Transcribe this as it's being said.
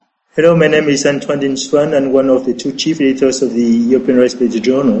Hello, my name is Antoine Dinh-Xuan. I'm one of the two chief editors of the European Respiratory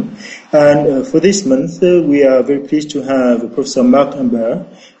Journal. And for this month, we are very pleased to have Professor Marc Humbert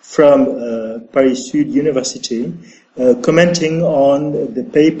from Paris Sud University commenting on the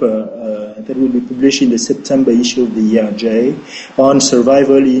paper that will be published in the September issue of the ERJ on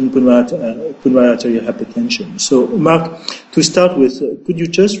survival in pulmonary hypertension. So, Marc, to start with, could you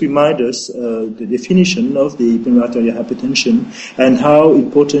just remind us the definition of the pulmonary hypertension and how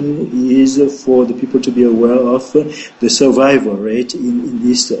important it is for the people to be aware of the survival rate in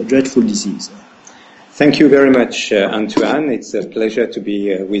this dreadful disease? Thank you very much, Antoine. It's a pleasure to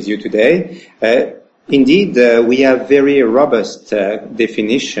be with you today. Indeed, we have very robust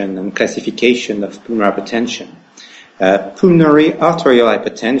definition and classification of pulmonary hypertension. Pulmonary arterial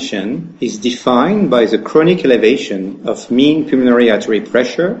hypertension is defined by the chronic elevation of mean pulmonary artery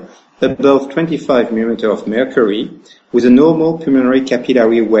pressure above 25 mm of mercury with a normal pulmonary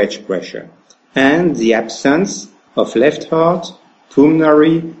capillary wedge pressure and the absence of left heart,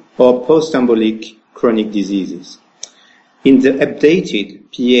 pulmonary or post-embolic chronic diseases. In the updated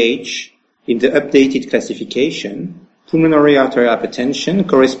classification, pulmonary arterial hypertension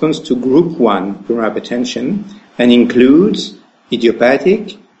corresponds to group 1 pulmonary hypertension and includes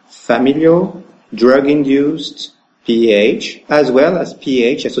idiopathic, familial, drug-induced PAH, as well as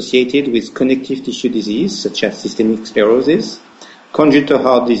PAH associated with connective tissue disease such as systemic sclerosis, congenital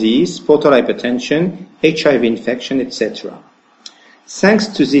heart disease, portal hypertension, HIV infection, etc. Thanks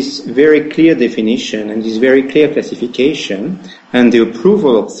to this very clear definition and this very clear classification and the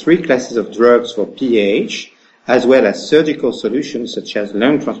approval of 3 classes of drugs for PAH, as well as surgical solutions such as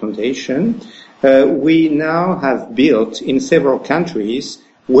lung transplantation, we now have built in several countries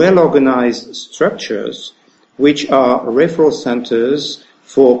well-organized structures which are referral centers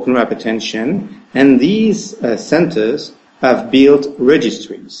for pulmonary hypertension, and these centers have built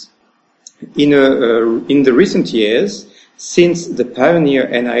registries. In the recent years, since the pioneer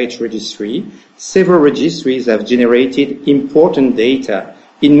NIH registry, several registries have generated important data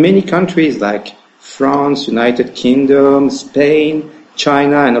in many countries like France, United Kingdom, Spain,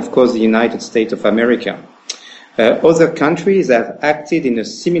 China, and of course the United States of America. Other countries have acted in a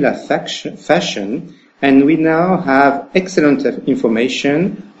similar fashion, and we now have excellent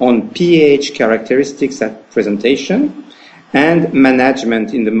information on PAH characteristics at presentation and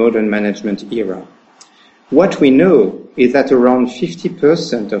management in the modern management era. What we know is that around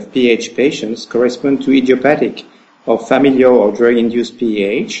 50% of PAH patients correspond to idiopathic or familial or drug-induced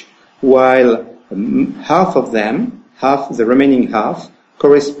PAH, while the remaining half,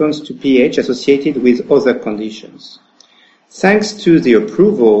 corresponds to PAH associated with other conditions. Thanks to the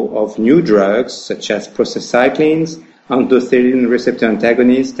approval of new drugs such as prostacyclins, endothelin receptor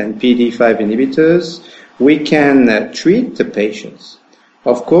antagonists, and PDE5 inhibitors, we can treat the patients.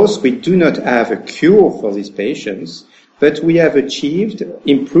 Of course, we do not have a cure for these patients, but we have achieved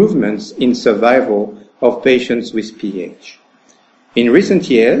improvements in survival of patients with PAH. In recent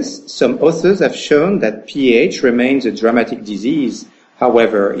years, some authors have shown that PAH remains a dramatic disease,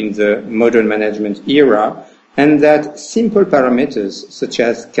 however, in the modern management era, and that simple parameters such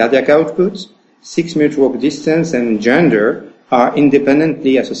as cardiac output, 6-minute walk distance, and gender are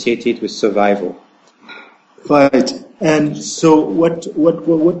independently associated with survival. Right. And so what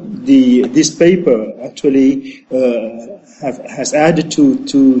this paper actually has added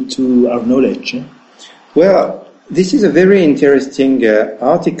to our knowledge? Well, this is a very interesting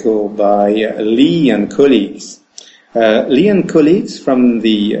article by Lee and colleagues. Lee and colleagues from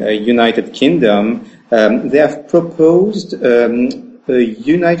the United Kingdom, they have proposed a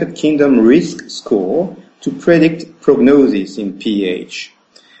United Kingdom risk score to predict prognosis in PAH.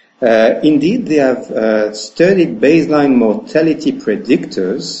 Indeed, they have studied baseline mortality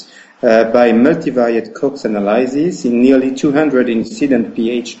predictors by multivariate Cox analysis in nearly 200 incident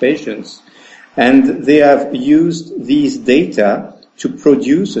PAH patients, and they have used these data to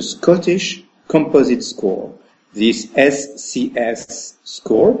produce a Scottish composite score. This SCS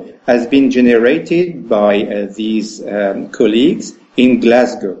score has been generated by these colleagues in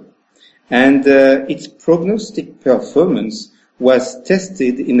Glasgow, and its prognostic performance was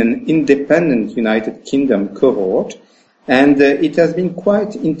tested in an independent United Kingdom cohort, and it has been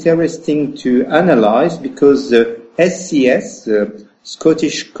quite interesting to analyze because the SCS, the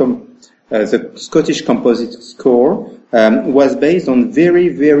Scottish composite score, was based on very,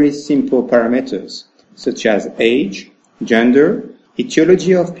 very simple parameters such as age, gender,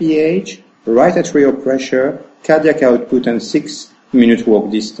 etiology of PAH, right atrial pressure, cardiac output, and 6-minute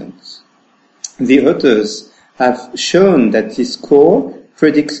walk distance. The authors have shown that this score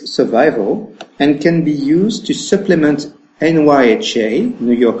predicts survival and can be used to supplement NYHA,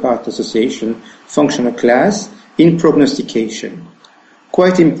 New York Heart Association, functional class in prognostication.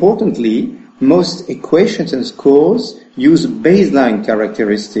 Quite importantly, most equations and scores use baseline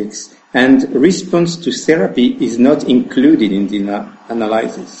characteristics, and response to therapy is not included in the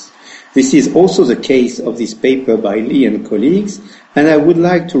analysis. This is also the case of this paper by Lee and colleagues, and I would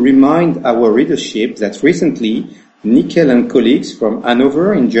like to remind our readership that recently Nickel and colleagues from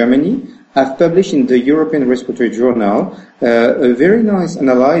Hanover in Germany have published in the European Respiratory Journal a very nice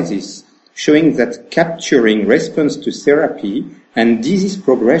analysis showing that capturing response to therapy and disease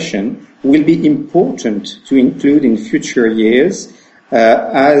progression will be important to include in future years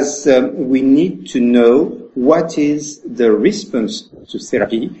as we need to know what is the response to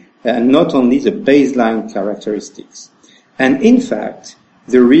therapy and not only the baseline characteristics. And in fact,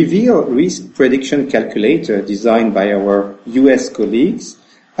 the REVEAL risk prediction calculator designed by our US colleagues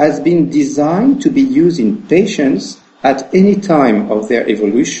has been designed to be used in patients at any time of their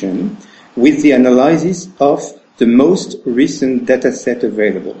evolution with the analysis of the most recent data set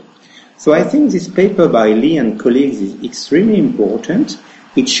available. So I think this paper by Lee and colleagues is extremely important.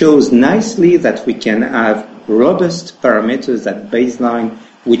 It shows nicely that we can have robust parameters at baseline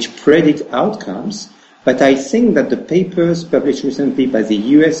which predict outcomes, but I think that the papers published recently by the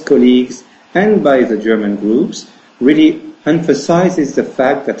US colleagues and by the German groups really emphasizes the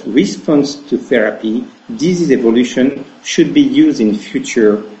fact that response to therapy, disease evolution, should be used in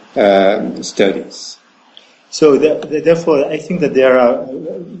future studies. So therefore, I think that there are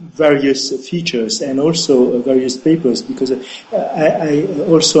various features and also various papers, because I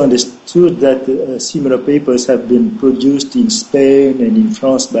also understood that similar papers have been produced in Spain and in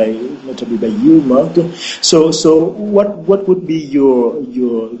France notably by you, Marc. So what would be your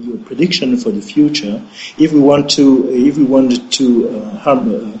prediction for the future if we wanted to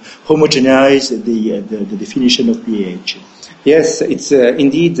homogenize the definition of PAH? Yes, it's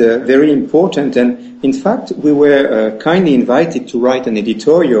indeed very important, and in fact we were kindly invited to write an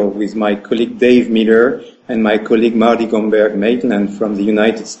editorial with my colleague Dave Miller and my colleague Marc Humbert from the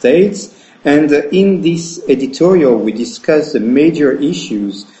United States, and in this editorial we discussed the major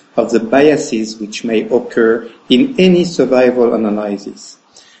issues of the biases which may occur in any survival analysis.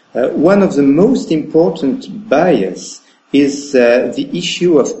 One of the most important bias is the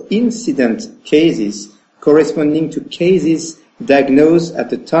issue of incident cases corresponding to cases diagnosed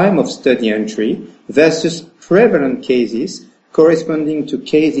at the time of study entry versus prevalent cases corresponding to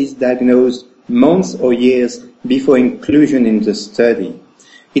cases diagnosed months or years before inclusion in the study.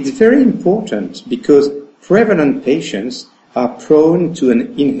 It's very important because prevalent patients are prone to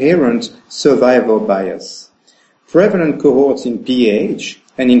an inherent survival bias. Prevalent cohorts in PAH,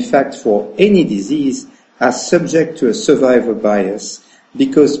 and in fact for any disease, are subject to a survival bias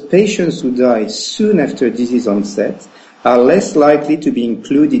because patients who die soon after disease onset are less likely to be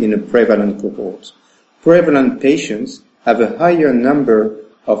included in a prevalent cohort. Prevalent patients have a higher number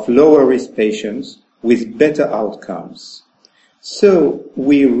of lower risk patients with better outcomes. So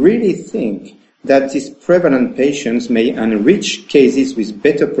we really think that these prevalent patients may enrich cases with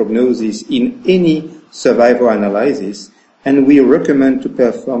better prognosis in any survival analysis, and we recommend to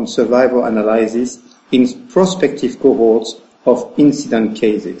perform survival analysis in prospective cohorts of incident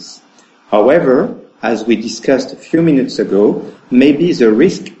cases. However, as we discussed a few minutes ago, maybe the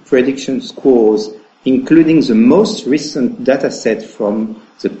risk prediction scores, including the most recent data set from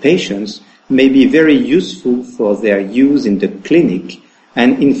the patients, may be very useful for their use in the clinic,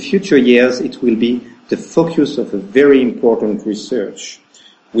 and in future years it will be the focus of a very important research.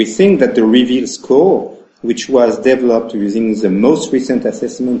 We think that the REVEAL score, which was developed using the most recent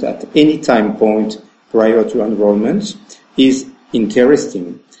assessment at any time point prior to enrollment, is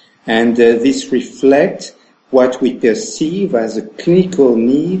interesting, and this reflects what we perceive as a clinical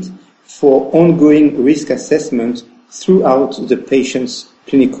need for ongoing risk assessment throughout the patient's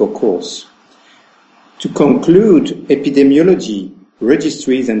clinical course. To conclude, epidemiology,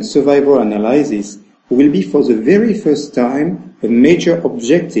 registries and survival analysis will be for the very first time a major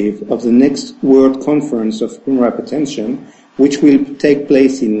objective of the next World Conference of Pulmonary Hypertension, which will take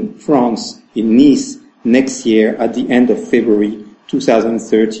place in France, in Nice, next year at the end of February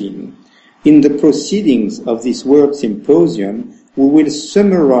 2013. In the proceedings of this World Symposium, we will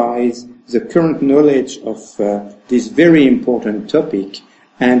summarize the current knowledge of this very important topic,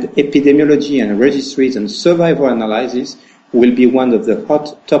 and epidemiology and registries and survival analysis will be one of the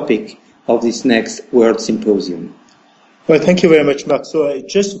hot topics of this next World Symposium. Well, thank you very much, Marc. So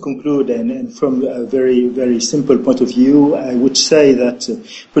just to conclude, and from a very, very simple point of view, I would say that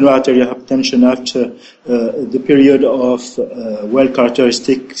pulmonary arterial hypertension after the period of well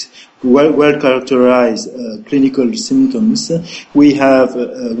characteristics well characterized clinical symptoms, we have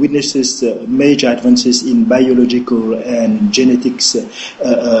witnessed major advances in biological and genetics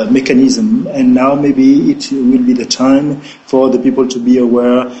mechanism, and now maybe it will be the time for the people to be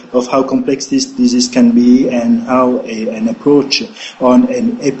aware of how complex this disease can be and how an approach on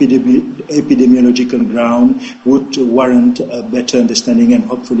an epidemiological ground would warrant a better understanding and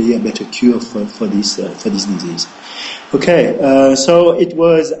hopefully a better cure for this disease. Okay, so it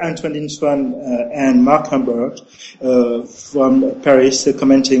was Antoine Dinh-Xuan and Marc Humbert from Paris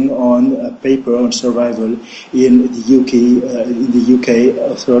commenting on a paper on survival in the UK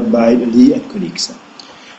authored by Lee and colleagues.